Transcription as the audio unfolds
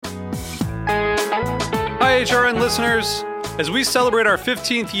HRN listeners. As we celebrate our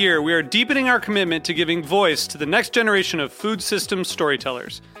 15th year, we are deepening our commitment to giving voice to the next generation of food systems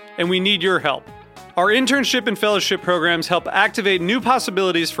storytellers, and we need your help. Our internship and fellowship programs help activate new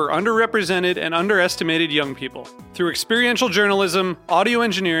possibilities for underrepresented and underestimated young people through experiential journalism, audio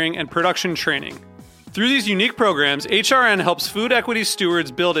engineering, and production training. Through these unique programs, HRN helps food equity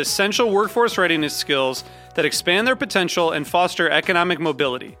stewards build essential workforce readiness skills that expand their potential and foster economic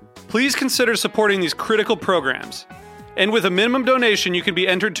mobility. Please consider supporting these critical programs. And with a minimum donation, you can be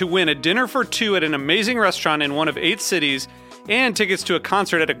entered to win a dinner for two at an amazing restaurant in one of 8 cities and tickets to a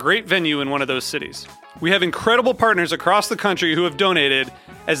concert at a great venue in one of those cities. We have incredible partners across the country who have donated,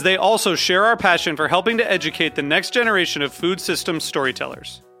 as they also share our passion for helping to educate the next generation of food systems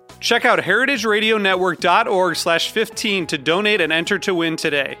storytellers. Check out heritageradionetwork.org/15 to donate and enter to win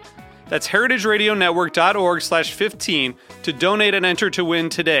today. That's heritageradionetwork.org/15 to donate and enter to win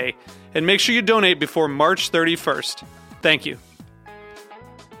today. And make sure you donate before March 31st. Thank you.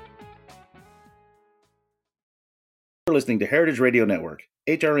 You're listening to Heritage Radio Network.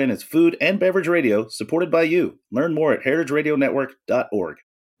 HRN is food and beverage radio supported by you. Learn more at heritageradionetwork.org.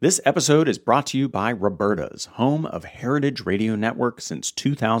 This episode is brought to you by Roberta's, home of Heritage Radio Network since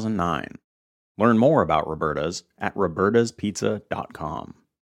 2009. Learn more about Roberta's at robertaspizza.com.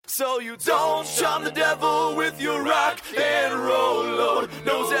 So you don't charm the devil with your rock and roll load.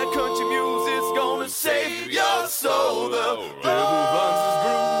 Knows that country music's gonna save your soul. The devil finds his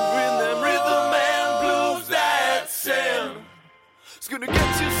groove in them rhythm and blues that sound. It's gonna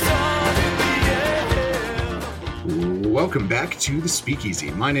get you some in the air. Welcome back to the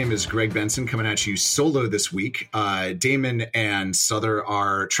Speakeasy. My name is Greg Benson, coming at you solo this week. Damon and Souther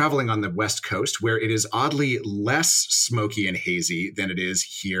are traveling on the West Coast, where it is oddly less smoky and hazy than it is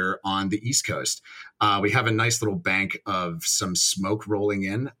here on the East Coast. We have a nice little bank of some smoke rolling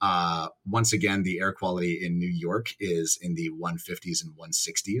in. Once again, the air quality in New York is in the 150s and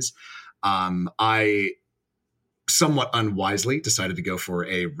 160s. I somewhat unwisely decided to go for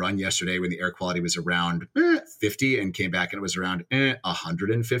a run yesterday when the air quality was around 50 and came back and it was around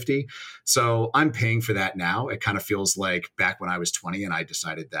 150. So I'm paying for that now. It kind of feels like back when I was 20 and I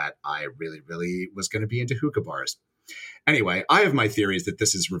decided that I really, really was going to be into hookah bars. Anyway, I have my theories that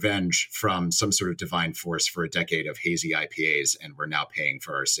this is revenge from some sort of divine force for a decade of hazy IPAs, and we're now paying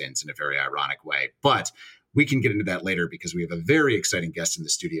for our sins in a very ironic way. But we can get into that later because we have a very exciting guest in the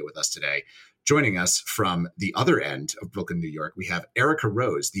studio with us today. Joining us from the other end of Brooklyn, New York, we have Erica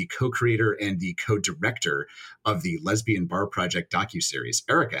Rose, the co-creator and the co-director of the Lesbian Bar Project docuseries.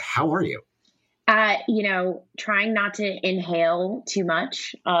 Erica, how are you? Trying not to inhale too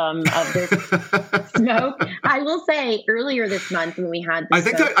much of this smoke. I will say earlier this month when we had I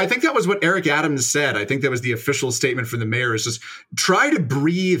think that was what Eric Adams said. I think that was the official statement from the mayor, is just try to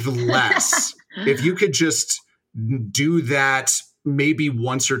breathe less. If you could just do that maybe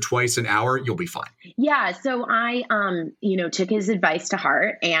once or twice an hour, you'll be fine. Yeah. So I, took his advice to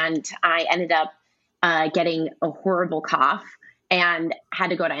heart, and I ended up getting a horrible cough and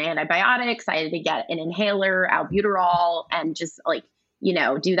had to go to antibiotics. I had to get an inhaler, albuterol, and just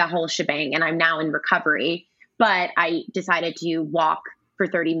do that whole shebang. And I'm now in recovery, but I decided to walk for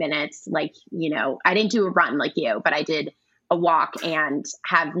 30 minutes. I didn't do a run like you, but I did a walk and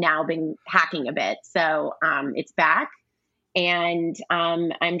have now been hacking a bit. So it's back. And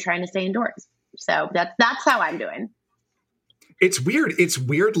I'm trying to stay indoors. So that's how I'm doing. It's weird. It's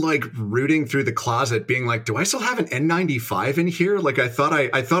weird, like rooting through the closet, being like, do I still have an N95 in here? Like I thought I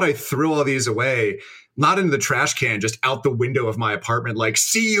threw all these away, not into the trash can, just out the window of my apartment, like,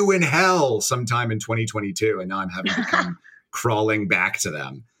 see you in hell sometime in 2022. And now I'm having to come crawling back to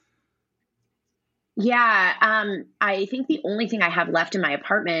them. Yeah. I think the only thing I have left in my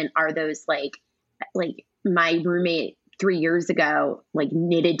apartment are those like my roommate 3 years ago,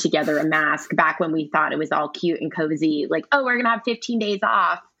 knitted together a mask back when we thought it was all cute and cozy. We're going to have 15 days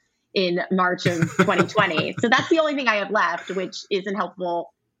off in March of 2020. So that's the only thing I have left, which isn't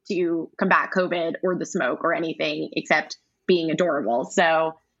helpful to combat COVID or the smoke or anything except being adorable.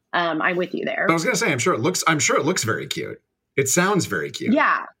 So I'm with you there. I was going to say, I'm sure it looks very cute. It sounds very cute.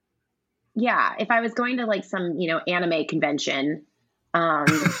 Yeah. Yeah. If I was going to some, anime convention,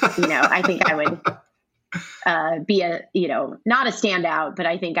 I think I would be not a standout, but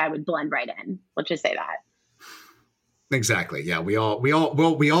I think I would blend right in. Let's just say that. Exactly. Yeah. We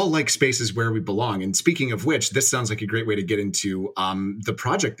all like spaces where we belong. And speaking of which, this sounds like a great way to get into the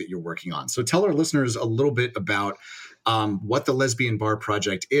project that you're working on. So tell our listeners a little bit about what the Lesbian Bar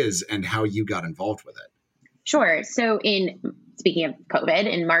Project is and how you got involved with it. Sure. So speaking of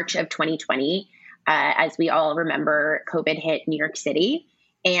COVID, in March of 2020, as we all remember, COVID hit New York City.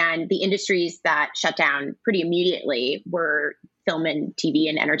 And the industries that shut down pretty immediately were film and TV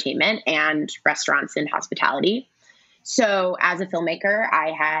and entertainment and restaurants and hospitality. So as a filmmaker,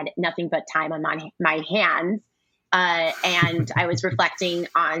 I had nothing but time on my hands. And I was reflecting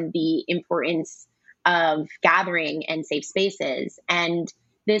on the importance of gathering and safe spaces. And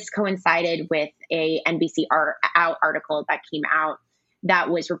this coincided with a NBC article that came out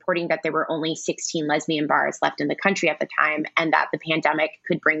that was reporting that there were only 16 lesbian bars left in the country at the time, and that the pandemic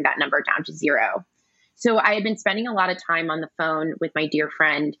could bring that number down to 0. So I had been spending a lot of time on the phone with my dear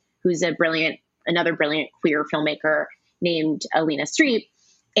friend, who's another brilliant queer filmmaker named Alina Streep.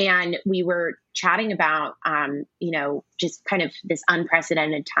 And we were chatting about, just kind of this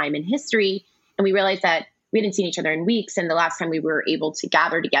unprecedented time in history. And we realized that we hadn't seen each other in weeks. And the last time we were able to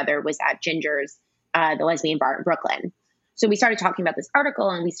gather together was at Ginger's, the lesbian bar in Brooklyn. So we started talking about this article,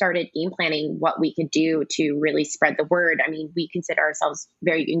 and we started game planning what we could do to really spread the word. I mean, we consider ourselves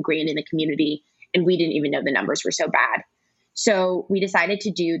very ingrained in the community, and we didn't even know the numbers were so bad. So we decided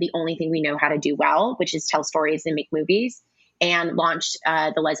to do the only thing we know how to do well, which is tell stories and make movies, and launched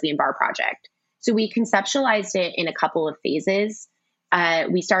the Lesbian Bar Project. So we conceptualized it in a couple of phases.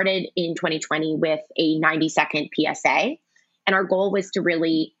 We started in 2020 with a 90-second PSA, and our goal was to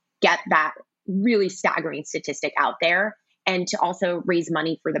really get that really staggering statistic out there, and to also raise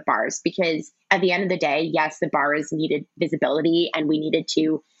money for the bars, because at the end of the day, yes, the bars needed visibility and we needed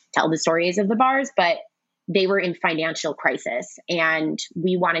to tell the stories of the bars, but they were in financial crisis, and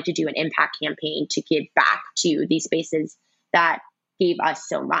we wanted to do an impact campaign to give back to these spaces that gave us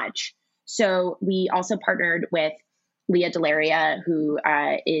so much. So we also partnered with Leah Delaria, who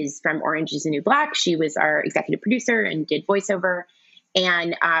is from Orange is the New Black. She was our executive producer and did voiceover.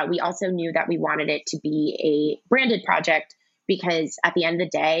 And we also knew that we wanted it to be a branded project, because at the end of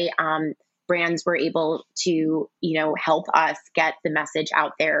the day, brands were able to, help us get the message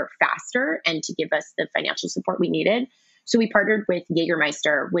out there faster and to give us the financial support we needed. So we partnered with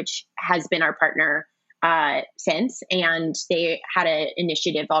Jägermeister, which has been our partner since, and they had an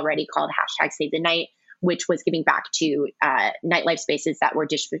initiative already called #SaveTheNight, which was giving back to nightlife spaces that were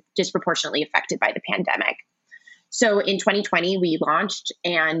disproportionately affected by the pandemic. So in 2020, we launched,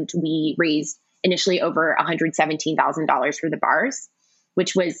 and we raised initially over $117,000 for the bars,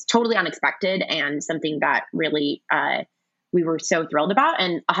 which was totally unexpected and something that really we were so thrilled about.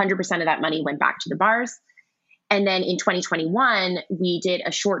 And 100% of that money went back to the bars. And then in 2021, we did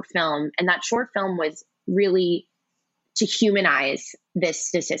a short film, and that short film was really to humanize this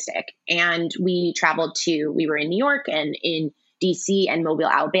statistic. And we were in New York and in DC and Mobile,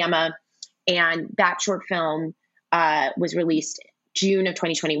 Alabama. And that short film was released June of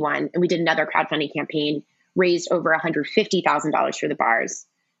 2021. And we did another crowdfunding campaign, raised over $150,000 for the bars.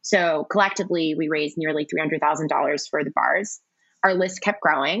 So collectively, we raised nearly $300,000 for the bars. Our list kept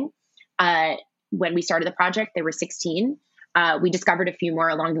growing. When we started the project, there were 16. We discovered a few more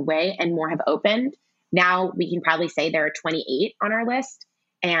along the way, and more have opened. Now we can proudly say there are 28 on our list,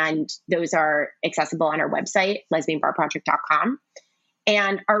 and those are accessible on our website, lesbianbarproject.com.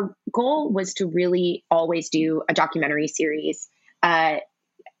 And our goal was to really always do a documentary series,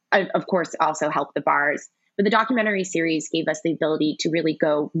 of course, also help the bars. But the documentary series gave us the ability to really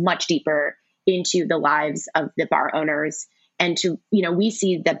go much deeper into the lives of the bar owners. And to, we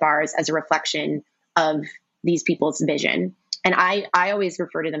see the bars as a reflection of these people's vision. And I always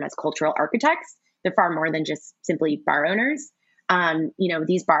refer to them as cultural architects. They're far more than just simply bar owners.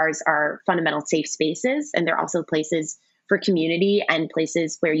 These bars are fundamental safe spaces, and they're also places for community and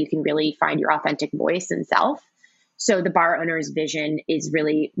places where you can really find your authentic voice and self. So the bar owner's vision is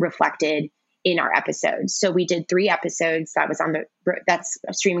really reflected in our episodes. So we did 3 episodes that's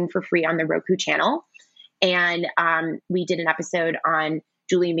streaming for free on the Roku channel. And we did an episode on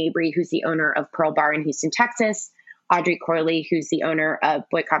Julie Mabry, who's the owner of Pearl Bar in Houston, Texas, Audrey Corley, who's the owner of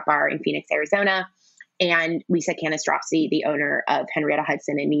Boycott Bar in Phoenix, Arizona, and Lisa Canestrossi, the owner of Henrietta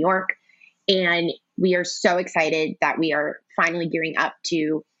Hudson in New York. And we are so excited that we are finally gearing up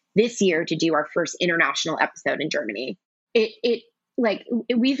to this year to do our first international episode in Germany.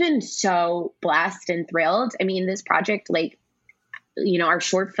 We've been so blessed and thrilled. I mean, this project, our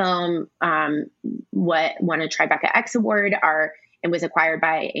short film won a Tribeca X Award and was acquired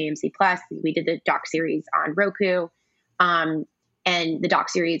by AMC Plus. We did the doc series on Roku. And the doc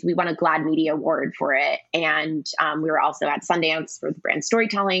series, we won a GLAAD Media Award for it. And we were also at Sundance for the brand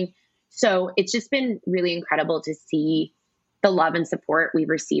storytelling. So it's just been really incredible to see the love and support we've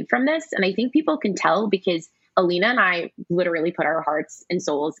received from this. And I think people can tell because Alina and I literally put our hearts and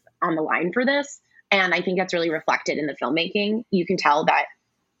souls on the line for this. And I think that's really reflected in the filmmaking. You can tell that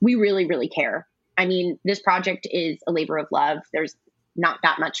we really, really care. I mean, this project is a labor of love. There's not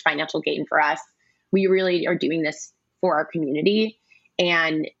that much financial gain for us. We really are doing this for our community.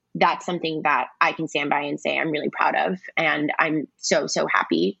 And that's something that I can stand by and say I'm really proud of. And I'm so, so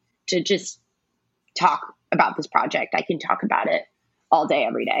happy to just talk about this project. I can talk about it all day,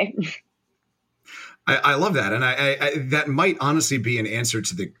 every day. I love that. And I that might honestly be an answer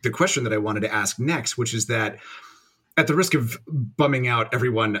to the question that I wanted to ask next, which is that at the risk of bumming out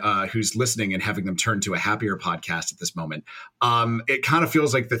everyone who's listening and having them turn to a happier podcast at this moment, it kind of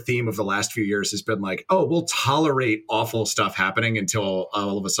feels like the theme of the last few years has been like, oh, we'll tolerate awful stuff happening until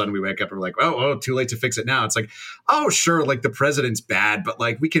all of a sudden we wake up and we're like, oh, too late to fix it now. It's like, oh, sure, like the president's bad, but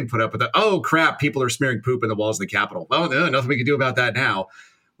like we can put up with it. Oh, crap, people are smearing poop in the walls of the Capitol. Well, no, nothing we can do about that now.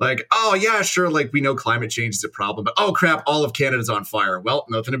 Like, oh, yeah, sure, like we know climate change is a problem, but oh, crap, all of Canada's on fire. Well,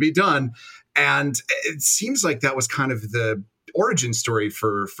 nothing to be done. And it seems like that was kind of the origin story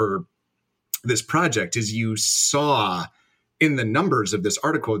for this project, is you saw in the numbers of this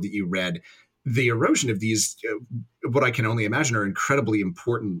article that you read, the erosion of these, what I can only imagine are incredibly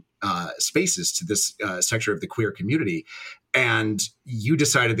important spaces to this sector of the queer community. And you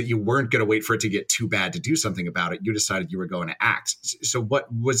decided that you weren't going to wait for it to get too bad to do something about it. You decided you were going to act. So what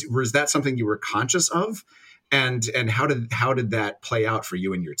was that something you were conscious of? And how did that play out for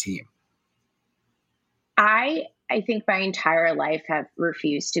you and your team? I think my entire life have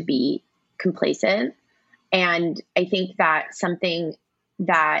refused to be complacent. And I think that something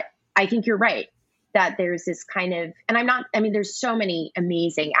that I think you're right, that there's this kind of, and there's so many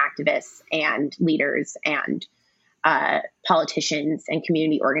amazing activists and leaders and politicians and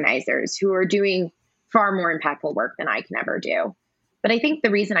community organizers who are doing far more impactful work than I can ever do. But I think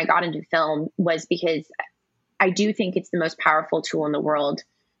the reason I got into film was because I do think it's the most powerful tool in the world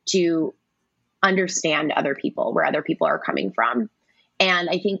to understand other people, where other people are coming from. And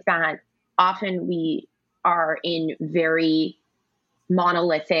I think that often we are in very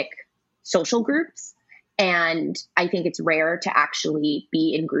monolithic social groups. And I think it's rare to actually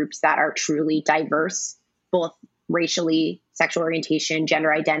be in groups that are truly diverse, both racially, sexual orientation,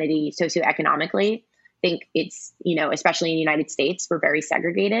 gender identity, socioeconomically. I think it's, especially in the United States, we're very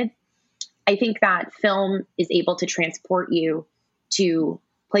segregated. I think that film is able to transport you to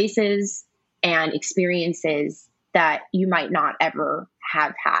places and experiences that you might not ever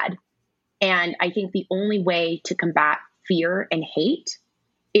have had. And I think the only way to combat fear and hate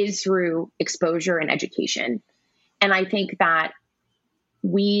is through exposure and education. And I think that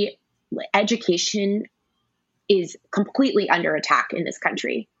education is completely under attack in this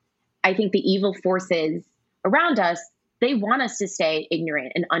country. I think the evil forces around us, they want us to stay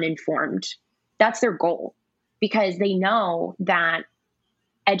ignorant and uninformed. That's their goal, because they know that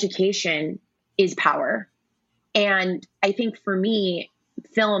education is power. And I think for me,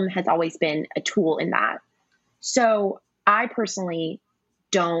 film has always been a tool in that. So I personally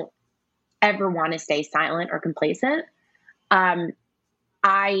don't ever want to stay silent or complacent. I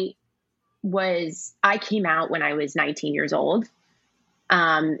came out when I was 19 years old.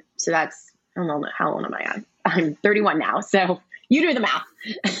 So that's, I don't know, how old am I at? I'm 31 now. So you do the math.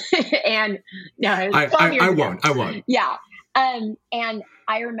 And no, I won't. Yeah. And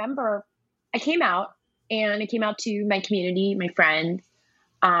I remember I came out to my community, my friends,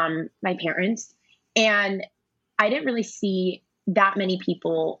 my parents, and I didn't really see that many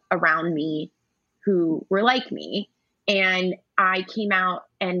people around me who were like me. And I came out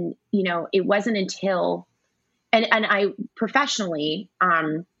and, it wasn't until, and I professionally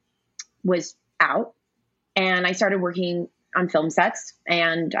was out, and I started working on film sets,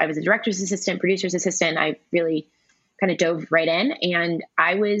 and I was a director's assistant, producer's assistant. I really kind of dove right in, and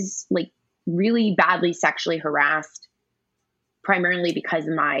I was like really badly sexually harassed, primarily because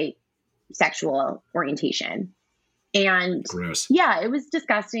of my sexual orientation. And gross. Yeah, it was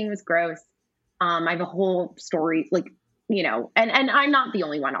disgusting. It was gross. I have a whole story, and I'm not the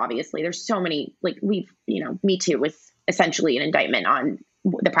only one, obviously. There's so many, Me Too was essentially an indictment on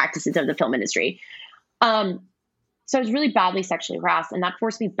the practices of the film industry. So I was really badly sexually harassed, and that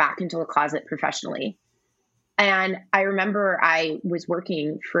forced me back into the closet professionally. And I remember I was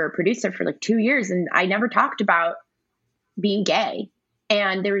working for a producer for 2 years, and I never talked about being gay.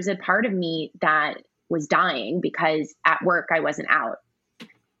 And there was a part of me that was dying because at work I wasn't out.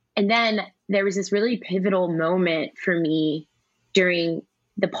 And then there was this really pivotal moment for me during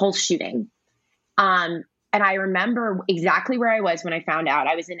the Pulse shooting. And I remember exactly where I was when I found out.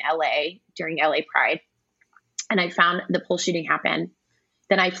 I was in LA during LA Pride, and I found the Pulse shooting happen.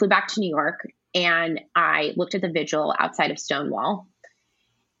 Then I flew back to New York, and I looked at the vigil outside of Stonewall.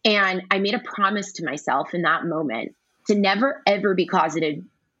 And I made a promise to myself in that moment to never, ever be closeted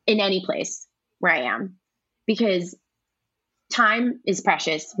in any place where I am, because time is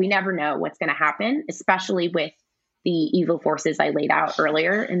precious. We never know what's going to happen, especially with the evil forces I laid out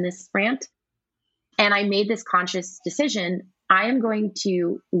earlier in this rant. And I made this conscious decision. I am going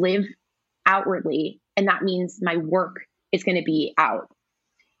to live outwardly, and that means my work is going to be out.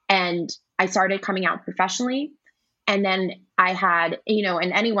 And I started coming out professionally. And then I had,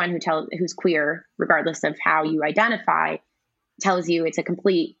 and anyone who's queer, regardless of how you identify, tells you it's a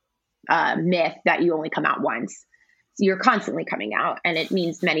complete myth that you only come out once. So you're constantly coming out, and it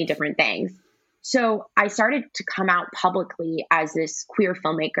means many different things. So I started to come out publicly as this queer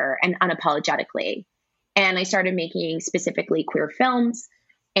filmmaker and unapologetically. And I started making specifically queer films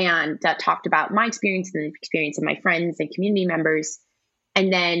and that talked about my experience and the experience of my friends and community members.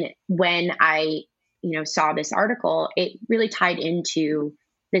 And then when I, saw this article, it really tied into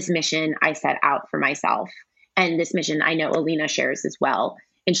this mission I set out for myself. And this mission I know Alina shares as well.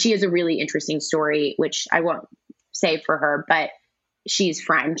 And she has a really interesting story, which I won't say for her, but she's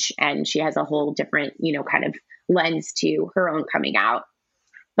French and she has a whole different, kind of lens to her own coming out.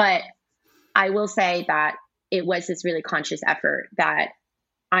 But I will say that it was this really conscious effort that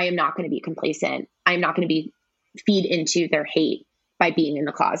I am not going to be complacent. I'm not going to feed into their hate by being in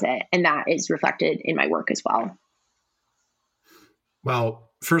the closet. And that is reflected in my work as well.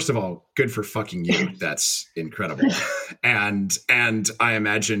 Well, first of all, good for fucking you. That's incredible. And I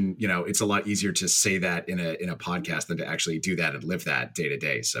imagine, it's a lot easier to say that in a podcast than to actually do that and live that day to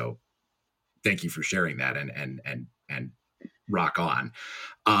day. So thank you for sharing that and rock on.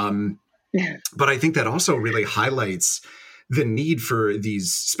 But I think that also really highlights the need for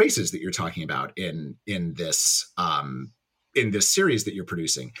these spaces that you're talking about in this series that you're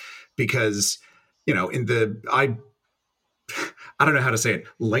producing, because, I don't know how to say it,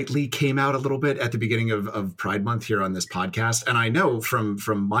 lightly came out a little bit at the beginning of Pride Month here on this podcast. And I know from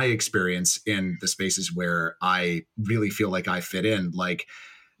my experience in the spaces where I really feel like I fit in, like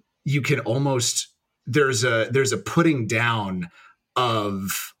you can almost, there's a putting down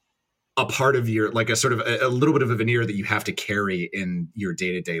of a part of your, like a sort of a little bit of a veneer that you have to carry in your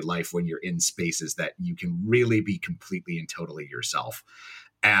day-to-day life when you're in spaces that you can really be completely and totally yourself.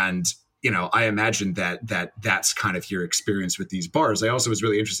 And, I imagine that's kind of your experience with these bars. I also was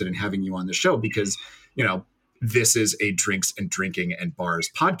really interested in having you on the show because, this is a drinks and drinking and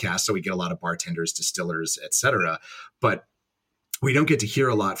bars podcast. So we get a lot of bartenders, distillers, et cetera. But we don't get to hear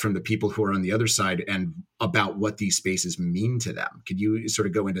a lot from the people who are on the other side and about what these spaces mean to them. Could you sort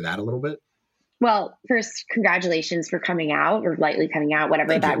of go into that a little bit? Well, first, congratulations for coming out or lightly coming out,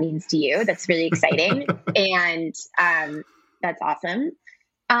 whatever that means to you. That's really exciting. And that's awesome.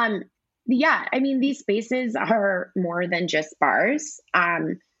 Yeah, I mean, these spaces are more than just bars.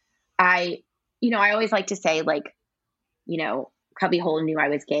 I always like to say, like, Cubbyhole knew I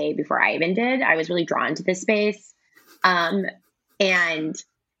was gay before I even did. I was really drawn to this space. And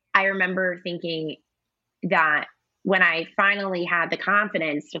I remember thinking that when I finally had the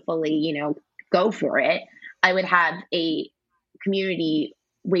confidence to fully, go for it, I would have a community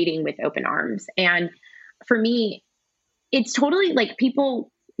waiting with open arms. And for me, it's totally like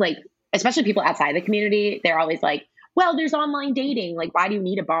people, like, especially people outside the community, they're always like, well, there's online dating. Like, why do you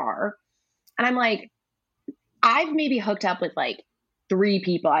need a bar? And I'm like, I've maybe hooked up with like 3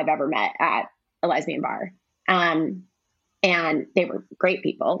 people I've ever met at a lesbian bar. And they were great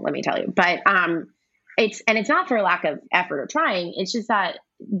people, let me tell you. But it's not for a lack of effort or trying. It's just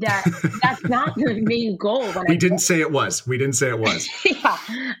that's not the main goal. We didn't say it was. Yeah.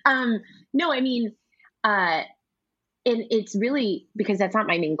 No, I mean, it's really because that's not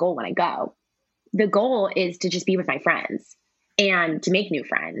my main goal when I go. The goal is to just be with my friends and to make new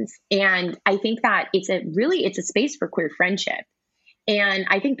friends. And I think that it's a space for queer friendship. And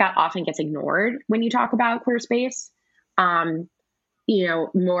I think that often gets ignored when you talk about queer space.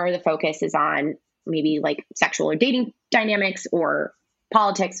 More of the focus is on maybe like sexual or dating dynamics or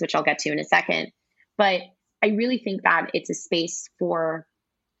politics, which I'll get to in a second. But I really think that it's a space for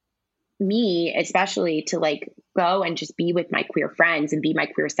me, especially to like go and just be with my queer friends and be my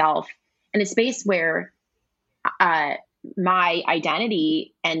queer self, and a space where my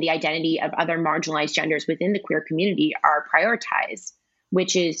identity and the identity of other marginalized genders within the queer community are prioritized,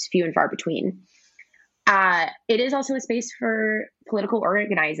 which is few and far between. It is also a space for political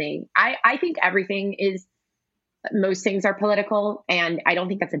organizing. I think most things are political, and I don't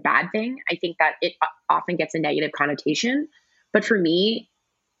think that's a bad thing. I think that it often gets a negative connotation, but for me,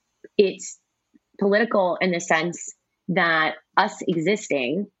 it's political in the sense that us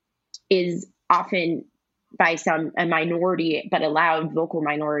existing is often by a minority, but a loud vocal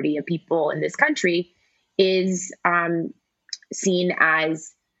minority of people in this country is seen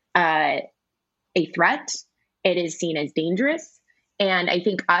as a threat it is seen as dangerous. And I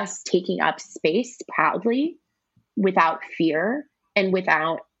think us taking up space proudly without fear and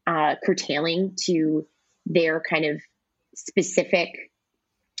without curtailing to their kind of specific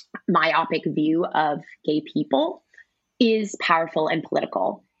myopic view of gay people is powerful and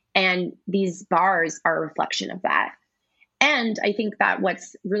political. And these bars are a reflection of that. And I think that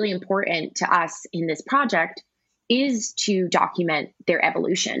what's really important to us in this project is to document their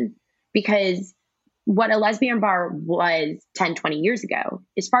evolution, because what a lesbian bar was 10, 20 years ago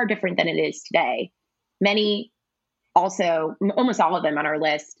is far different than it is today. Many also, almost all of them on our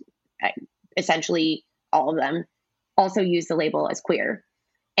list, essentially all of them, also use the label as queer.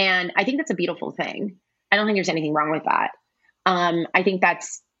 And I think that's a beautiful thing. I don't think there's anything wrong with that. I think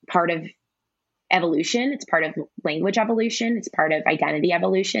that's part of evolution. It's part of language evolution. It's part of identity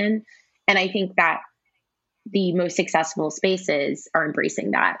evolution. And I think that the most successful spaces are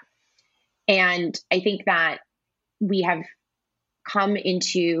embracing that. And I think that we have come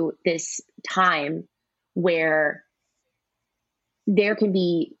into this time where there can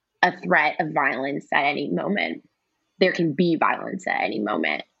be a threat of violence at any moment. There can be violence at any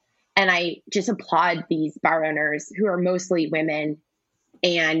moment. And I just applaud these bar owners who are mostly women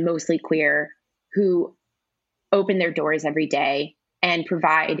and mostly queer, who open their doors every day and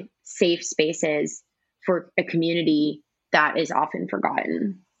provide safe spaces for a community that is often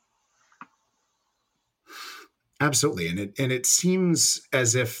forgotten. Absolutely. And it seems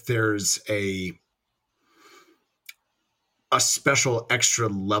as if there's a special extra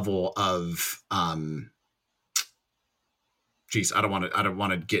level of I don't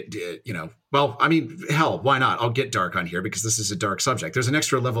want to get, well, I mean, hell, why not? I'll get dark on here because this is a dark subject. There's an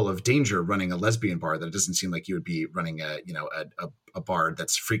extra level of danger running a lesbian bar that it doesn't seem like you would be running a bar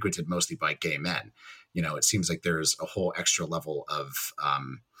that's frequented mostly by gay men. It seems like there's a whole extra level of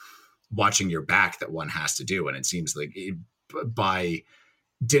watching your back that one has to do. And it seems like by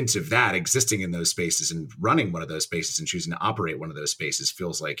dint of that, existing in those spaces and running one of those spaces and choosing to operate one of those spaces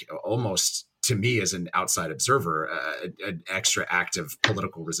feels like almost, to me as an outside observer, an extra act of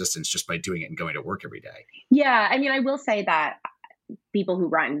political resistance just by doing it and going to work every day. Yeah. I mean, I will say that people who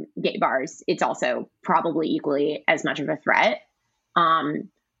run gay bars, it's also probably equally as much of a threat,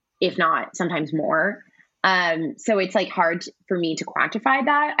 if not sometimes more. So it's like hard for me to quantify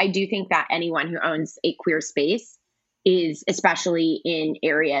that. I do think that anyone who owns a queer space is, especially in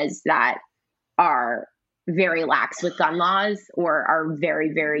areas that are very lax with gun laws or are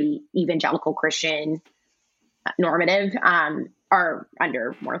very, very evangelical Christian normative, are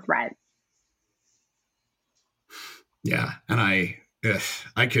under more threat. Yeah. And I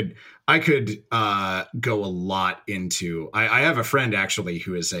could go a lot into, I have a friend actually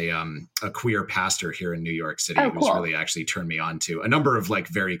who is a queer pastor here in New York City, who's really actually turned me on to a number of like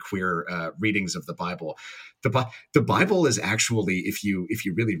very queer readings of the Bible. The Bible is actually, if you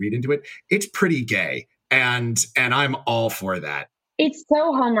really read into it, it's pretty gay. And I'm all for that. It's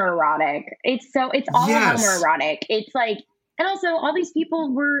so homoerotic. It's all homoerotic. It's like, and also all these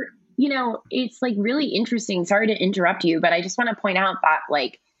people were, it's like really interesting. Sorry to interrupt you, but I just want to point out that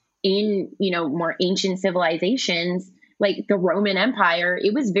like in, more ancient civilizations, like the Roman Empire,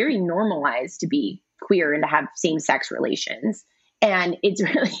 it was very normalized to be queer and to have same-sex relations. And it's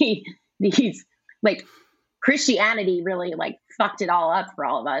really these like Christianity really like fucked it all up for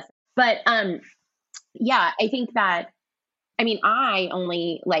all of us. But, yeah, I think that, I mean, I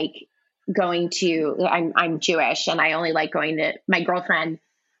only like going to, I'm Jewish and I only like going to, my girlfriend,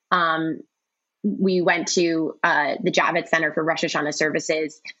 we went to the Javits Center for Rosh Hashanah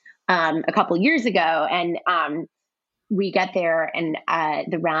services a couple years ago, and we get there and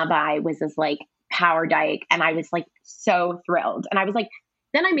the rabbi was this like power dyke, and I was like so thrilled. And I was like,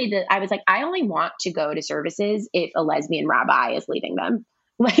 then I was like, I only want to go to services if a lesbian rabbi is leading them.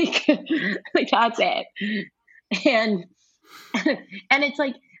 Like that's it. And it's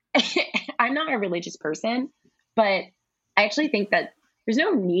like, I'm not a religious person, but I actually think that there's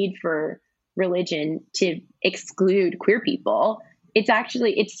no need for religion to exclude queer people.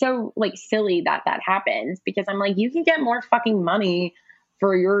 It's so like silly that happens, because I'm like, you can get more fucking money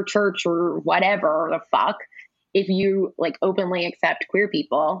for your church or whatever the fuck if you like openly accept queer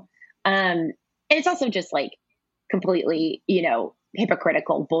people. And it's also just like completely,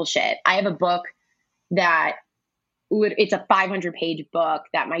 hypocritical bullshit. I have a book it's a 500-page book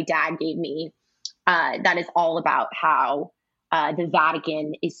that my dad gave me that is all about how the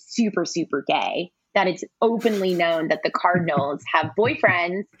Vatican is super, super gay, that it's openly known that the cardinals have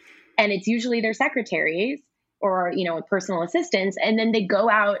boyfriends, and it's usually their secretaries or, personal assistants. And then they go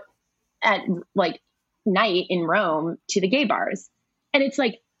out at like night in Rome to the gay bars. And it's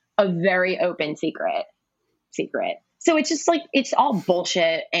like a very open secret. secret. So it's just like, it's all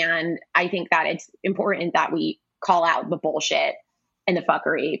bullshit. And I think that it's important that we call out the bullshit and the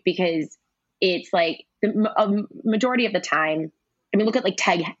fuckery, because it's like the majority of the time, I mean, look at like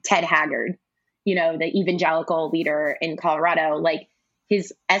Ted Haggard, you know, the evangelical leader in Colorado, like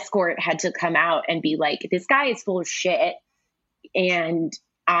his escort had to come out and be like, this guy is full of shit. And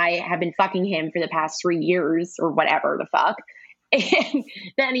I have been fucking him for the past 3 years or whatever the fuck. And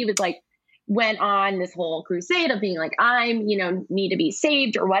then he was like, went on this whole crusade of being like, I'm, you know, need to be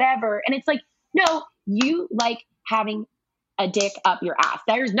saved or whatever. And it's like, no, you like having a dick up your ass.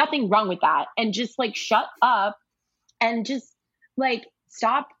 There's nothing wrong with that. And just like, shut up and just like,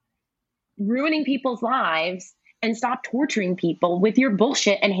 stop ruining people's lives and stop torturing people with your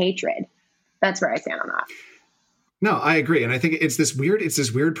bullshit and hatred. That's where I stand on that. No, I agree. And I think it's this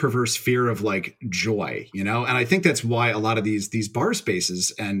weird perverse fear of like joy, you know? And I think that's why a lot of these bar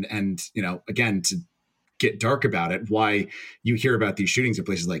spaces and, you know, again, to get dark about it, why you hear about these shootings at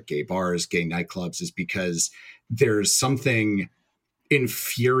places like gay bars, gay nightclubs, is because there's something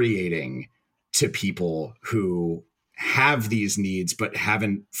infuriating to people who have these needs, but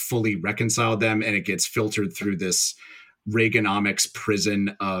haven't fully reconciled them. And it gets filtered through this Reaganomics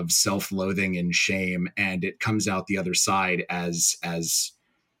prison of self-loathing and shame, and it comes out the other side as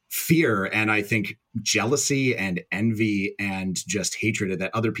fear, and I think jealousy and envy and just hatred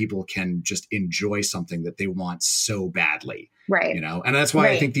that other people can just enjoy something that they want so badly, right? You know, and that's why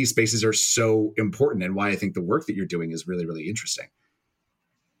I think these spaces are so important, and why I think the work that you're doing is really, really interesting.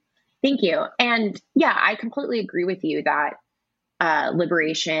 Thank you. And yeah, I completely agree with you that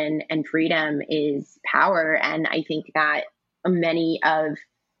liberation and freedom is power. And I think that many of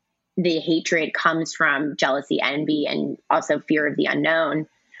the hatred comes from jealousy, envy, and also fear of the unknown.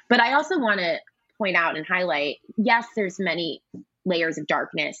 But I also want to point out and highlight, yes, there's many layers of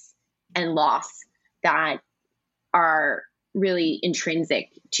darkness and loss that are really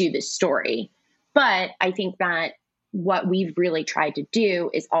intrinsic to this story. But I think that what we've really tried to do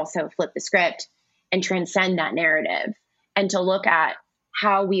is also flip the script and transcend that narrative, and to look at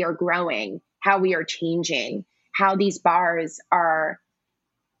how we are growing, how we are changing, how these bars are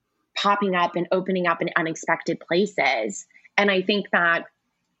popping up and opening up in unexpected places. And I think that,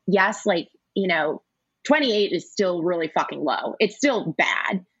 yes, like, you know, 28 is still really fucking low. It's still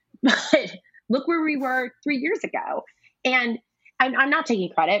bad, but look where we were 3 years ago. And I'm not taking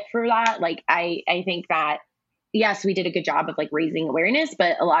credit for that. Like, I think that, yes, we did a good job of like raising awareness,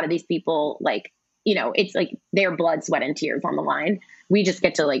 but a lot of these people, like, you know, it's like their blood, sweat, and tears on the line. We just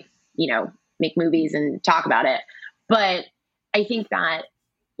get to like, you know, make movies and talk about it. But I think that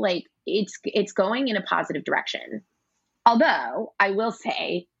like it's going in a positive direction. Although I will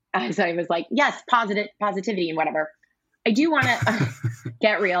say, as I was like, yes, positivity and whatever, I do want to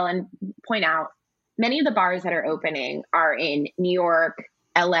get real and point out many of the bars that are opening are in New York,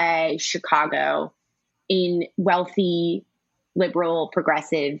 LA, Chicago, in wealthy, liberal,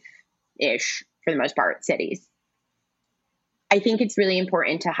 progressive-ish, for the most part, cities. I think it's really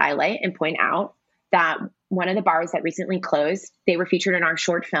important to highlight and point out that one of the bars that recently closed, they were featured in our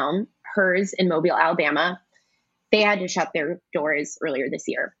short film, Hers, in Mobile, Alabama. They had to shut their doors earlier this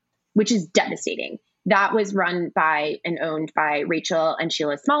year, which is devastating. That was run by and owned by Rachel and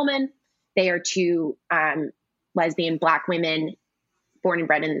Sheila Smallman. They are two lesbian Black women born and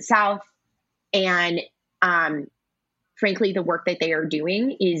bred in the South. And frankly, the work that they are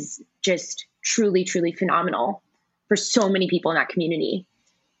doing is just truly, truly phenomenal for so many people in that community.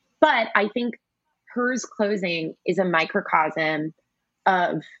 But I think Hers closing is a microcosm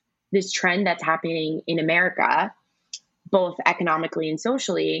of this trend that's happening in America, both economically and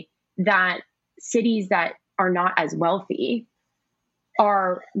socially, that cities that are not as wealthy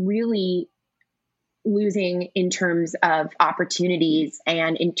are really losing in terms of opportunities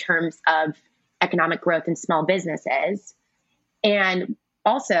and in terms of economic growth in small businesses. And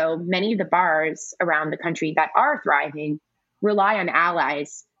also, many of the bars around the country that are thriving rely on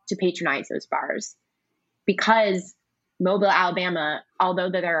allies to patronize those bars. Because Mobile, Alabama, although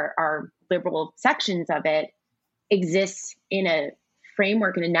there are liberal sections of it, exists in a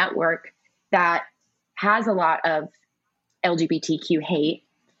framework and a network that has a lot of LGBTQ hate,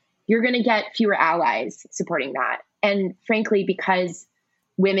 you're going to get fewer allies supporting that. And frankly, because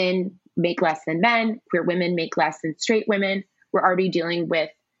women make less than men, queer women make less than straight women, we're already dealing with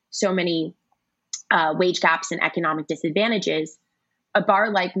so many wage gaps and economic disadvantages. A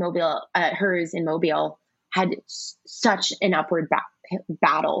bar like Mobile, Hers in Mobile, had such an upward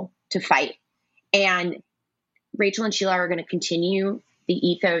battle to fight. And Rachel and Sheila are going to continue the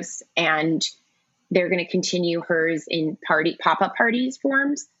ethos, and they're going to continue Hers in pop-up parties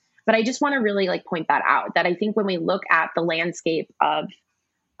forms. But I just want to really like point that out, that I think when we look at the landscape of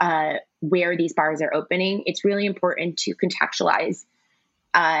where these bars are opening, it's really important to contextualize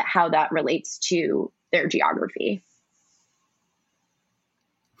how that relates to their geography.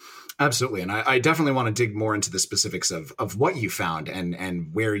 Absolutely. And I definitely want to dig more into the specifics of what you found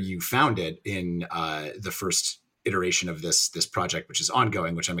and where you found it in the first iteration of this project, which is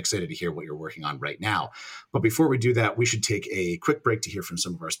ongoing, which I'm excited to hear what you're working on right now. But before we do that, we should take a quick break to hear from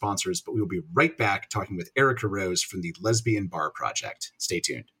some of our sponsors, but we will be right back talking with Erica Rose from the Lesbian Bar Project. Stay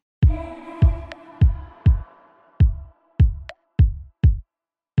tuned.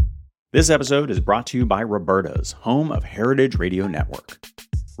 This episode is brought to you by Roberta's, home of Heritage Radio Network.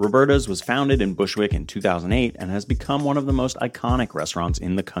 Roberta's was founded in Bushwick in 2008 and has become one of the most iconic restaurants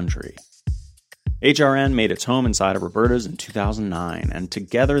in the country. HRN made its home inside of Roberta's in 2009, and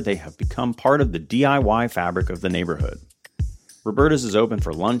together they have become part of the DIY fabric of the neighborhood. Roberta's is open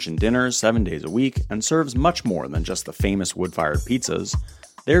for lunch and dinner 7 days a week and serves much more than just the famous wood-fired pizzas.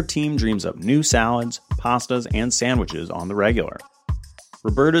 Their team dreams up new salads, pastas, and sandwiches on the regular.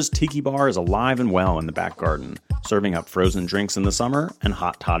 Roberta's Tiki Bar is alive and well in the back garden, serving up frozen drinks in the summer and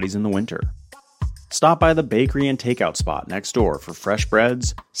hot toddies in the winter. Stop by the bakery and takeout spot next door for fresh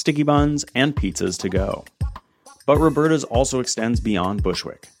breads, sticky buns, and pizzas to go. But Roberta's also extends beyond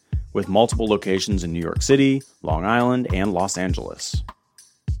Bushwick, with multiple locations in New York City, Long Island, and Los Angeles.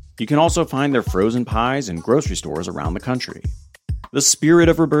 You can also find their frozen pies in grocery stores around the country. The spirit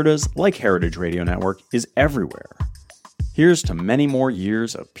of Roberta's, like Heritage Radio Network, is everywhere. Here's to many more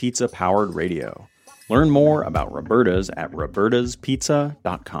years of pizza-powered radio. Learn more about Roberta's at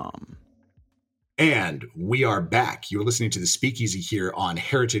robertaspizza.com. And we are back. You're listening to The Speakeasy here on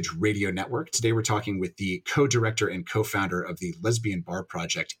Heritage Radio Network. Today we're talking with the co-director and co-founder of the Lesbian Bar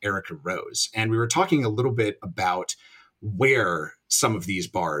Project, Erica Rose. And we were talking a little bit about where some of these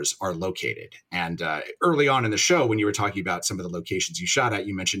bars are located. And early on in the show, when you were talking about some of the locations you shot at,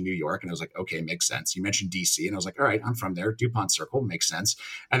 you mentioned New York, and I was like, okay, makes sense. You mentioned DC, and I was like, all right, I'm from there. DuPont Circle makes sense.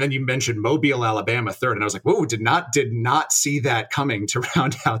 And then you mentioned Mobile, Alabama, third, and I was like, whoa, did not see that coming to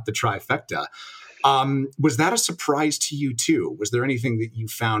round out the trifecta. Was that a surprise to you too? Was there anything that you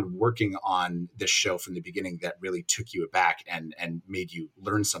found working on this show from the beginning that really took you aback and made you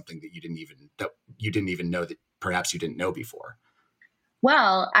learn something that you didn't even know that perhaps you didn't know before?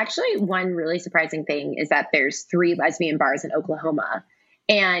 Well, actually, one really surprising thing is that there's 3 lesbian bars in Oklahoma.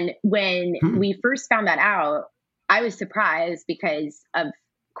 And when we first found that out, I was surprised because of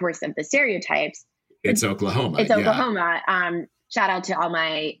course, of the stereotypes. It's Oklahoma. It's Oklahoma. Shout out to all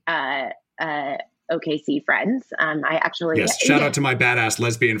my OKC friends. I actually shout out to my badass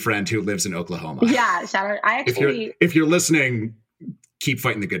lesbian friend who lives in Oklahoma. Yeah, shout out. I actually, if you're listening, keep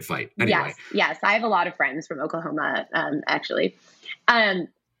fighting the good fight. Anyway. Yes, I have a lot of friends from Oklahoma, actually.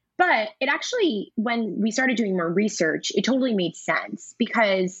 But it actually, when we started doing more research, it totally made sense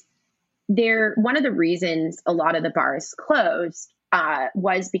because one of the reasons a lot of the bars closed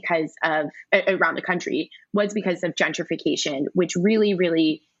was because of around the country was because of gentrification, which really,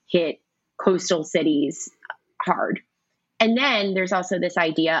 really hit coastal cities hard. And then there's also this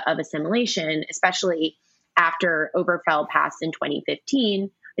idea of assimilation, especially after Obergefell passed in 2015.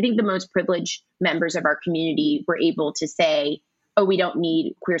 I think the most privileged members of our community were able to say, oh, we don't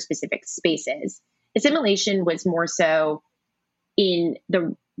need queer specific spaces. Assimilation was more so in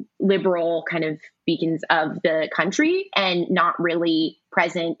the liberal kind of beacons of the country and not really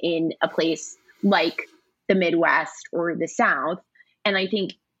present in a place like the Midwest or the South. And I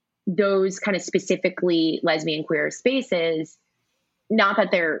think those kind of specifically lesbian queer spaces, not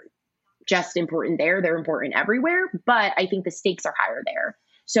that they're just important there, they're important everywhere, but I think the stakes are higher there.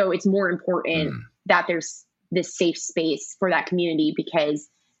 So it's more important that there's this safe space for that community because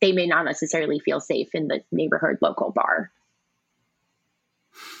they may not necessarily feel safe in the neighborhood local bar.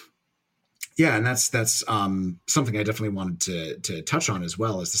 Yeah, and that's something I definitely wanted to touch on as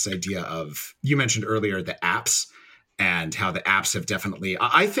well, is this idea of, you mentioned earlier, the apps and how the apps have definitely,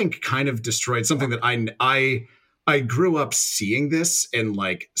 I think, kind of destroyed something that I grew up seeing this in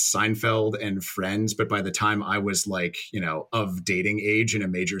like Seinfeld and Friends, but by the time I was like, of dating age in a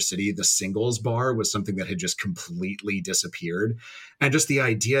major city, the singles bar was something that had just completely disappeared. And just the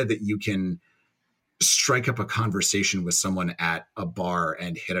idea that you can strike up a conversation with someone at a bar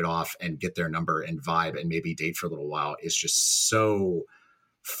and hit it off and get their number and vibe and maybe date for a little while is just so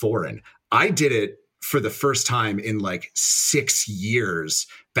foreign. I did it for the first time in like 6 years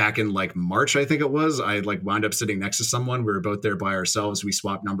back in like March, I think it was. I like wound up sitting next to someone. We were both there by ourselves. We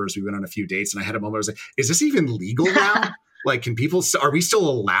swapped numbers. We went on a few dates, and I had a moment. I was like, is this even legal now? Like, are we still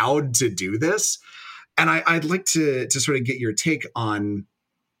allowed to do this? And I'd like to sort of get your take on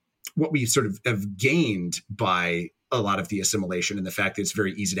what we sort of have gained by a lot of the assimilation and the fact that it's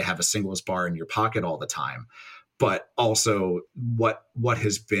very easy to have a singles bar in your pocket all the time, but also what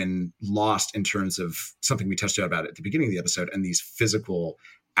has been lost in terms of something we touched about at the beginning of the episode, and these physical,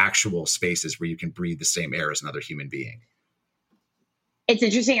 actual spaces where you can breathe the same air as another human being. It's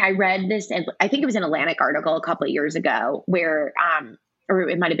interesting. I read this, and I think it was an Atlantic article a couple of years ago where, or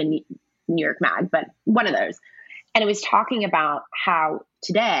it might have been New York Mag, but one of those. And it was talking about how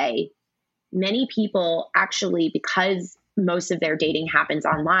today, many people actually, because most of their dating happens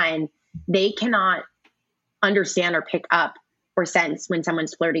online, they cannot understand or pick up or sense when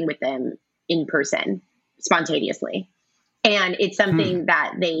someone's flirting with them in person spontaneously. And it's something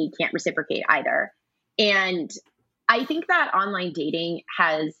that they can't reciprocate either. And I think that online dating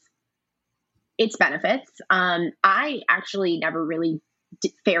has its benefits. I actually never really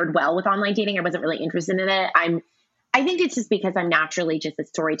fared well with online dating. I wasn't really interested in it. I think it's just because I'm naturally just a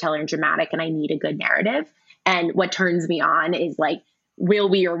storyteller and dramatic, and I need a good narrative. And what turns me on is like, will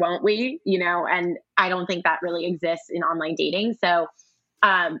we or won't we, and I don't think that really exists in online dating. So,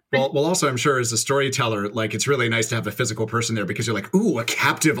 well, also, I'm sure as a storyteller, like, it's really nice to have a physical person there because you're like, ooh, a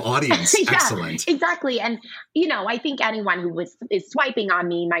captive audience. Yeah, excellent. Exactly. And, I think anyone who is swiping on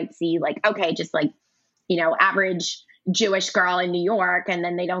me might see like, okay, just like, average Jewish girl in New York, and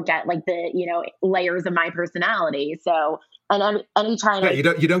then they don't get like the, layers of my personality. So, and anytime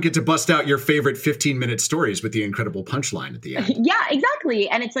you don't get to bust out your favorite 15-minute stories with the incredible punchline at the end. Yeah, exactly.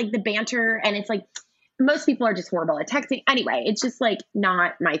 And it's like the banter, and it's like, most people are just horrible at texting. Anyway, it's just like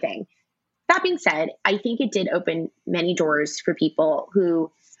not my thing. That being said, I think it did open many doors for people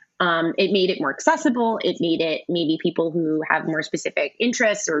who, it made it more accessible. It made it maybe people who have more specific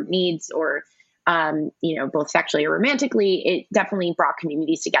interests or needs, or both sexually or romantically. It definitely brought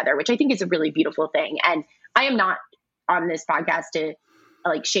communities together, which I think is a really beautiful thing. And I am not on this podcast to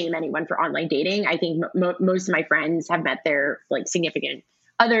like shame anyone for online dating. I think most of my friends have met their like significant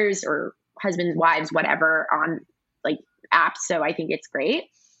others or husbands, wives, whatever, on like apps. So I think it's great.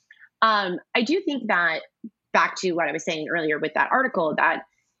 I do think that, back to what I was saying earlier with that article, that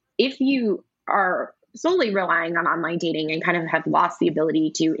if you are solely relying on online dating and kind of have lost the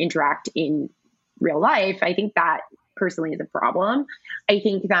ability to interact in real life, I think that personally is a problem. I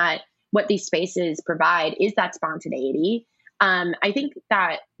think that what these spaces provide is that spontaneity. I think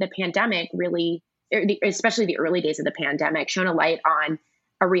that the pandemic really, especially the early days of the pandemic, shone a light on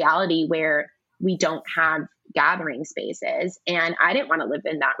a reality where we don't have gathering spaces. And I didn't want to live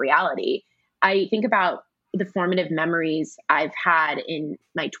in that reality. I think about the formative memories I've had in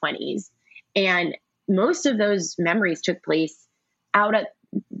my 20s. And most of those memories took place out at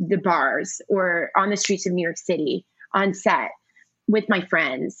the bars or on the streets of New York City, on set, with my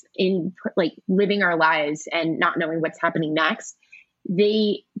friends, in like living our lives and not knowing what's happening next.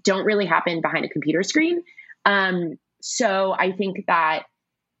 They don't really happen behind a computer screen. So I think that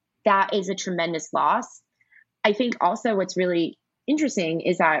is a tremendous loss. I think also what's really interesting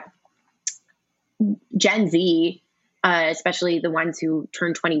is that Gen Z, especially the ones who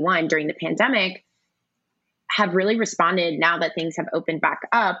turned 21 during the pandemic, have really responded now that things have opened back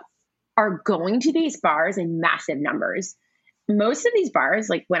up, are going to these bars in massive numbers. Most of these bars,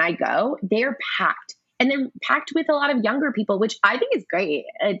 like when I go, they're packed, and they're packed with a lot of younger people, which I think is great.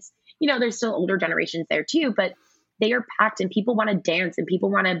 It's, there's still older generations there too, but they are packed, and people want to dance, and people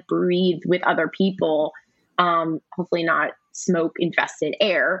want to breathe with other people. Hopefully not smoke infested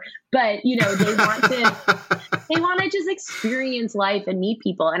air, but they want to just experience life and meet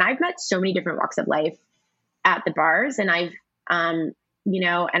people. And I've met so many different walks of life at the bars, and I've, and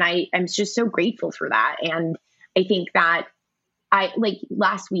I'm just so grateful for that. And I think that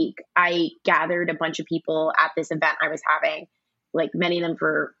last week, I gathered a bunch of people at this event I was having, like many of them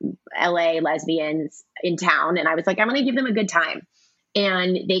for LA lesbians in town. And I was like, I'm going to give them a good time.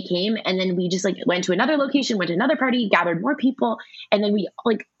 And they came, and then we just like went to another location, went to another party, gathered more people. And then we,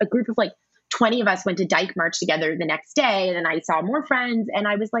 like a group of like 20 of us, went to Dyke March together the next day. And then I saw more friends, and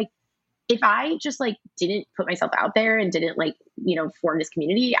I was like, if I just like didn't put myself out there and didn't like, form this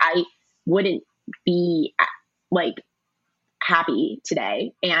community, I wouldn't be like happy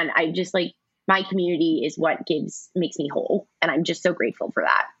today. And I just like, my community is what makes me whole. And I'm just so grateful for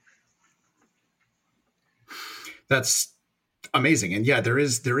that. That's amazing. And yeah, there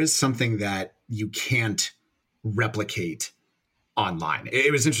is something that you can't replicate online.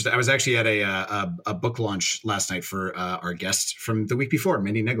 It was interesting. I was actually at a book launch last night for our guest from the week before,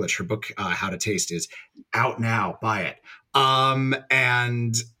 Mindy Neglish. Her book, How to Taste, is out now. Buy it.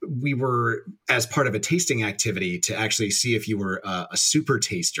 And we were, as part of a tasting activity to actually see if you were a super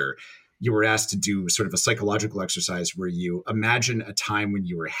taster, you were asked to do sort of a psychological exercise where you imagine a time when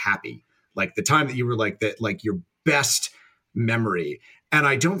you were happy, like the time that you were like your best memory. And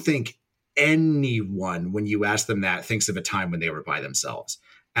I don't think anyone, when you ask them that, thinks of a time when they were by themselves.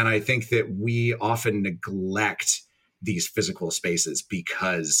 And I think that we often neglect these physical spaces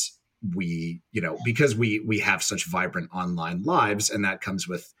because we have such vibrant online lives. And that comes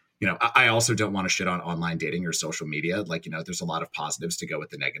with, I also don't want to shit on online dating or social media. Like, there's a lot of positives to go with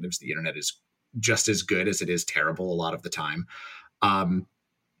the negatives. The internet is just as good as it is terrible a lot of the time.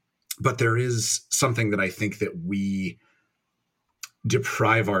 But there is something that I think that we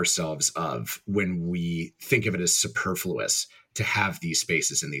deprive ourselves of when we think of it as superfluous to have these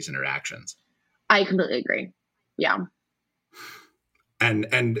spaces and these interactions. I completely agree. Yeah.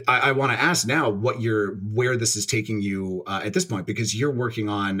 And I want to ask now where this is taking you at this point, because you're working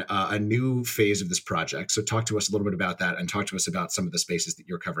on a new phase of this project. So talk to us a little bit about that and talk to us about some of the spaces that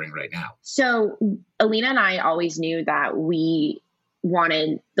you're covering right now. So Alina and I always knew that we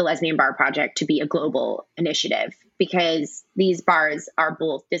wanted the Lesbian Bar Project to be a global initiative because these bars are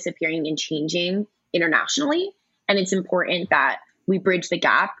both disappearing and changing internationally. And it's important that we bridge the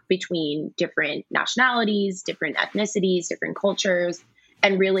gap between different nationalities, different ethnicities, different cultures,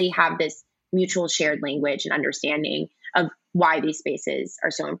 and really have this mutual shared language and understanding of why these spaces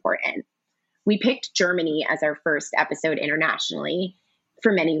are so important. We picked Germany as our first episode internationally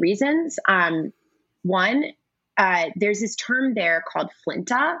for many reasons. One, there's this term there called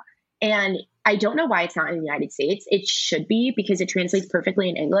Flinta, and I don't know why it's not in the United States. It should be because it translates perfectly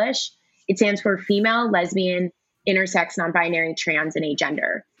in English. It stands for female, lesbian, intersex, non-binary, trans, and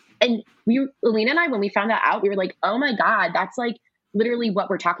agender. And Alina and I, when we found that out, we were like, oh my God, that's like literally what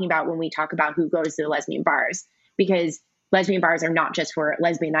we're talking about when we talk about who goes to the lesbian bars, because lesbian bars are not just for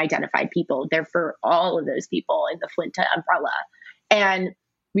lesbian identified people. They're for all of those people in the Flinta umbrella. And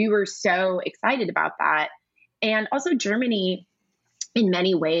we were so excited about that. And also Germany, in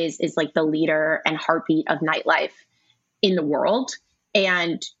many ways, is like the leader and heartbeat of nightlife in the world.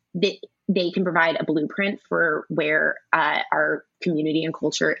 And they can provide a blueprint for where our community and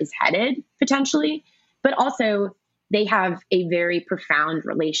culture is headed potentially. But also they have a very profound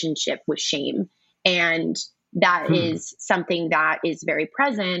relationship with shame. And that is something that is very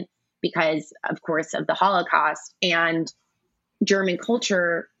present because, of course, of the Holocaust. And German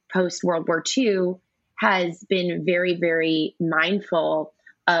culture post World War II has been very, very mindful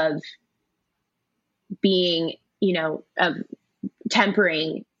of being, of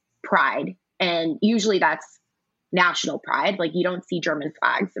tempering pride. And usually that's national pride. Like you don't see German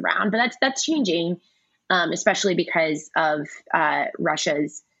flags around, but that's changing, especially because of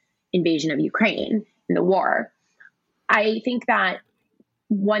Russia's invasion of Ukraine and the war. I think that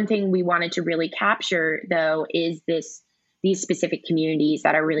one thing we wanted to really capture, though, is these specific communities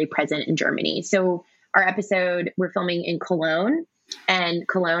that are really present in Germany. So our episode, we're filming in Cologne, and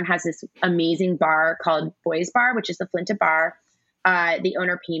Cologne has this amazing bar called Boys Bar, which is the Flinta bar. The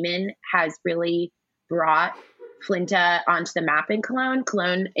owner, Payman, has really brought Flinta onto the map in Cologne.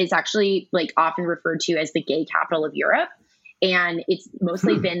 Cologne is actually like often referred to as the gay capital of Europe. And it's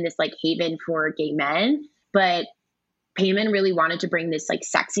mostly been this like haven for gay men. But Payman really wanted to bring this like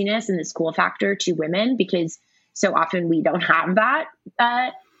sexiness and this cool factor to women because so often we don't have that.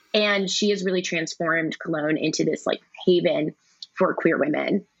 And she has really transformed Cologne into this like haven for queer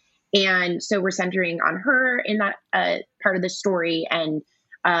women. And so we're centering on her in that part of the story and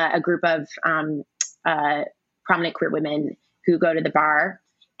a group of prominent queer women who go to the bar.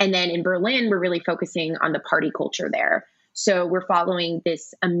 And then in Berlin, we're really focusing on the party culture there. So we're following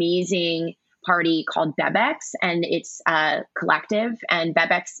this amazing party called Bebex, and it's a collective. And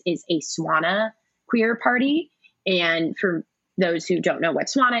Bebex is a Swana queer party. And for those who don't know what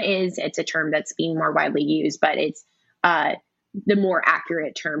Swana is, it's a term that's being more widely used, but it's the more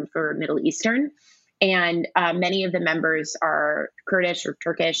accurate term for Middle Eastern. And many of the members are Kurdish or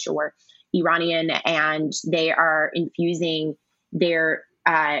Turkish or Iranian, and they are infusing their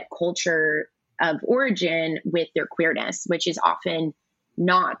culture of origin with their queerness, which is often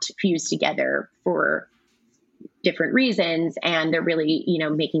not fused together for different reasons. And they're really,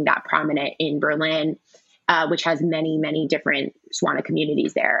 making that prominent in Berlin, which has many, many different Swana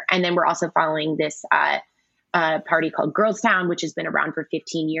communities there. And then we're also following this party called Girls Town, which has been around for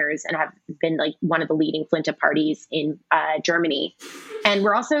 15 years and have been like one of the leading Flinta parties in Germany. And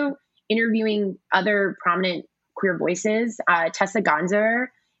we're also interviewing other prominent queer voices. Tessa Ganser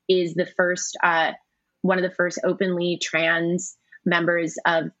is one of the first openly trans members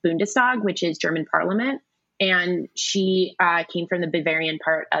of Bundestag, which is German parliament. And she came from the Bavarian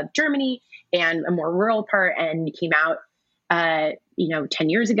part of Germany and a more rural part and came out, 10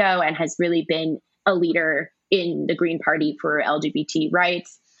 years ago and has really been a leader in the Green Party for LGBT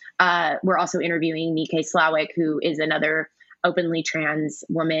rights. We're also interviewing Nike Slawik, who is another openly trans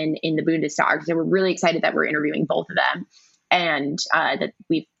woman in the Bundestag. So we're really excited that we're interviewing both of them and that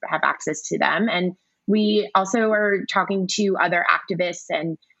we have access to them. And we also are talking to other activists,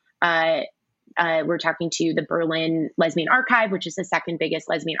 and we're talking to the Berlin Lesbian Archive, which is the second biggest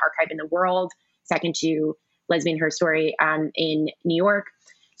lesbian archive in the world, second to Lesbian Her Story in New York.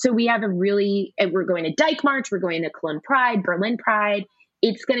 So we have we're going to Dyke March, we're going to Cologne Pride, Berlin Pride.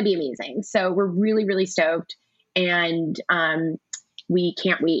 It's going to be amazing. So we're really, really stoked. And we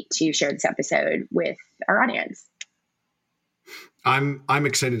can't wait to share this episode with our audience. I'm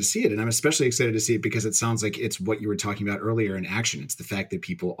excited to see it. And I'm especially excited to see it because it sounds like it's what you were talking about earlier in action. It's the fact that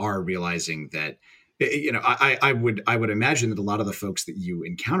people are realizing that, I would imagine that a lot of the folks that you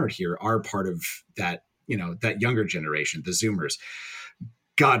encountered here are part of that, that younger generation, the Zoomers.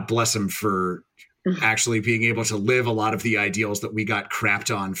 God bless them for actually being able to live a lot of the ideals that we got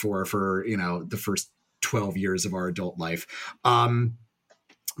crapped on for the first 12 years of our adult life.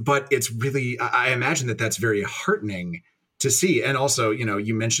 But it's really, I imagine that that's very heartening to see. And also,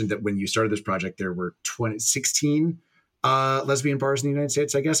 you mentioned that when you started this project, there were 16 lesbian bars in the United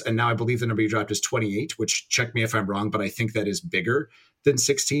States, I guess. And now I believe the number you dropped is 28, which, check me if I'm wrong, but I think that is bigger than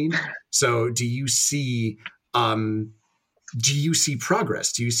 16. So do you see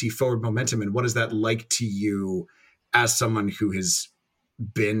progress? Do you see forward momentum? And what is that like to you as someone who has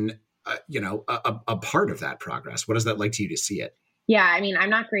been, a part of that progress? What is that like to you to see it? Yeah, I mean,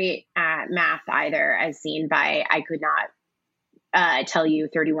 I'm not great at math either, as seen by, I could not tell you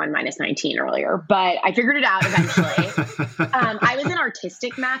 31 minus 19 earlier, but I figured it out eventually. I was in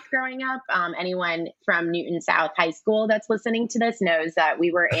artistic math growing up. Anyone from Newton South High School that's listening to this knows that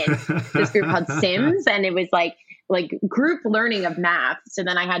we were in this group called Sims, and it was like group learning of math. So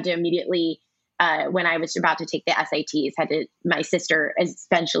then I had to immediately, when I was about to take the SATs, my sister,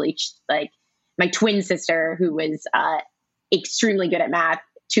 essentially like my twin sister, who was extremely good at math,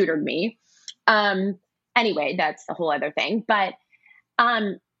 tutored me. Anyway, that's a whole other thing, but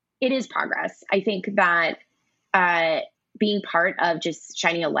it is progress. I think that being part of just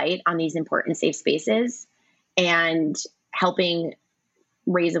shining a light on these important safe spaces and helping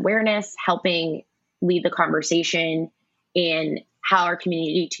raise awareness, helping lead the conversation in how our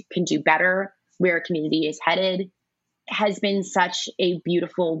community can do better, where our community is headed, has been such a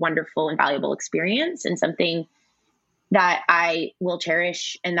beautiful, wonderful, and valuable experience, and something that I will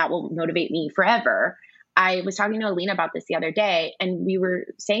cherish and that will motivate me forever. I was talking to Alina about this the other day, and we were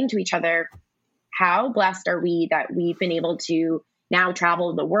saying to each other, how blessed are we that we've been able to now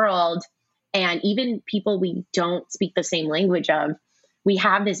travel the world, and even people we don't speak the same language of, we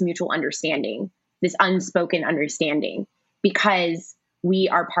have this mutual understanding, this unspoken understanding, because we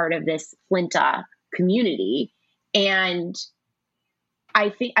are part of this Flinta community. And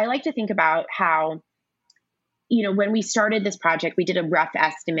I like to think about how, when we started this project, we did a rough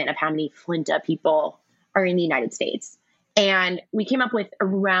estimate of how many Flinta people are in the United States. And we came up with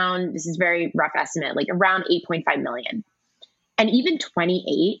around, this is very rough estimate, like around 8.5 million. And even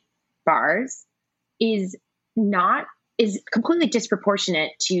 28 bars is completely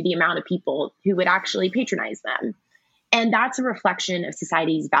disproportionate to the amount of people who would actually patronize them. And that's a reflection of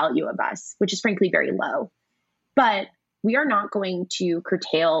society's value of us, which is frankly very low. But we are not going to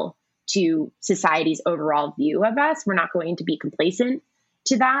curtail to society's overall view of us. We're not going to be complacent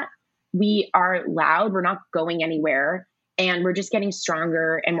to that. We are loud. We're not going anywhere. And we're just getting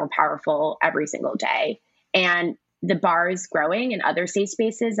stronger and more powerful every single day. And the bars growing and other safe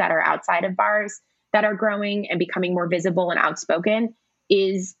spaces that are outside of bars that are growing and becoming more visible and outspoken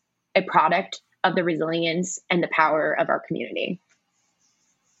is a product of the resilience and the power of our community.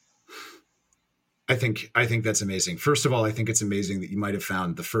 I think that's amazing. First of all, I think it's amazing that you might have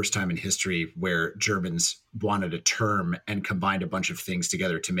found the first time in history where Germans wanted a term and combined a bunch of things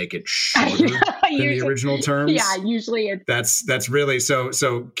together to make it shorter than the original terms. Yeah, usually it's that's really so.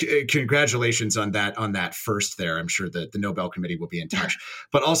 Congratulations on that first there. I'm sure that the Nobel Committee will be in touch.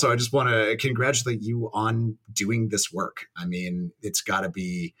 But also, I just want to congratulate you on doing this work. I mean, it's got to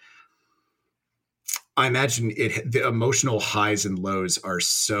be. I imagine the emotional highs and lows are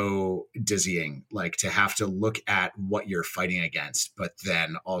so dizzying, like to have to look at what you're fighting against, but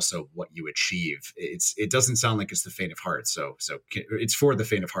then also what you achieve. It doesn't sound like it's the faint of heart. So it's for the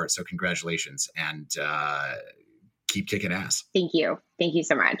faint of heart. So congratulations and keep kicking ass. Thank you. Thank you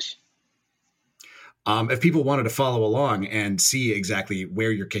so much. If people wanted to follow along and see exactly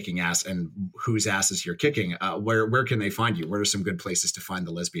where you're kicking ass and whose asses you're kicking, where can they find you? Where are some good places to find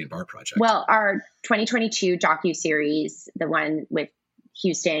the Lesbian Bar Project? Well, our 2022 docuseries, the one with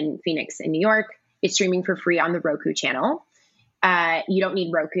Houston, Phoenix, and New York, is streaming for free on the Roku channel. You don't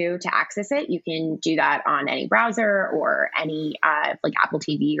need Roku to access it. You can do that on any browser or any like Apple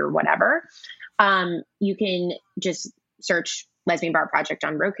TV or whatever. You can just search Lesbian Bar Project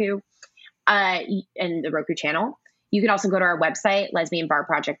on Roku. And the Roku channel. You can also go to our website,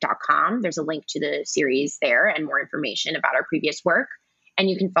 lesbianbarproject.com. There's a link to the series there and more information about our previous work. And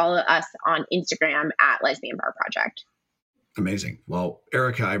you can follow us on Instagram at Lesbian Bar Project. Amazing. Well,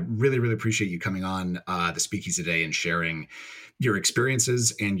 Erica, I really, really appreciate you coming on the Speakeasy today and sharing your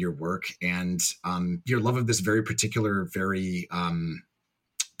experiences and your work and your love of this very particular, very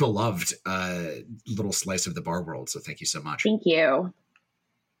beloved little slice of the bar world. So thank you so much. Thank you.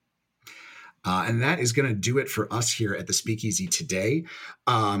 And that is going to do it for us here at the Speakeasy today.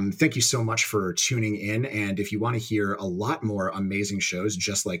 Thank you so much for tuning in. And if you want to hear a lot more amazing shows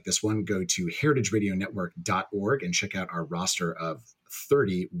just like this one, go to heritageradionetwork.org and check out our roster of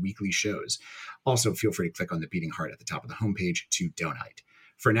 30 weekly shows. Also, feel free to click on the beating heart at the top of the homepage to donate.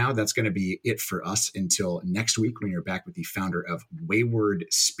 For now, that's going to be it for us until next week when you're back with the founder of Wayward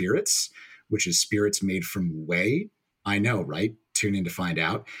Spirits, which is spirits made from whey. I know, right? Tune in to find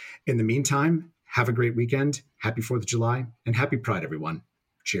out. In the meantime, have a great weekend. Happy 4th of July and happy Pride, everyone.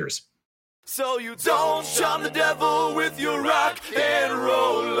 Cheers. So you don't charm the devil with your rock and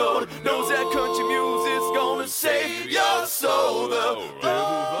roll, Lord. Knows that country music's gonna save your soul.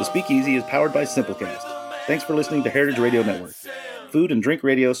 The Speakeasy is powered by Simplecast. Thanks for listening to Heritage Radio Network. Food and drink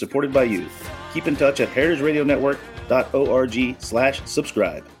radio supported by you. Keep in touch at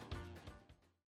heritageradionetwork.org/subscribe.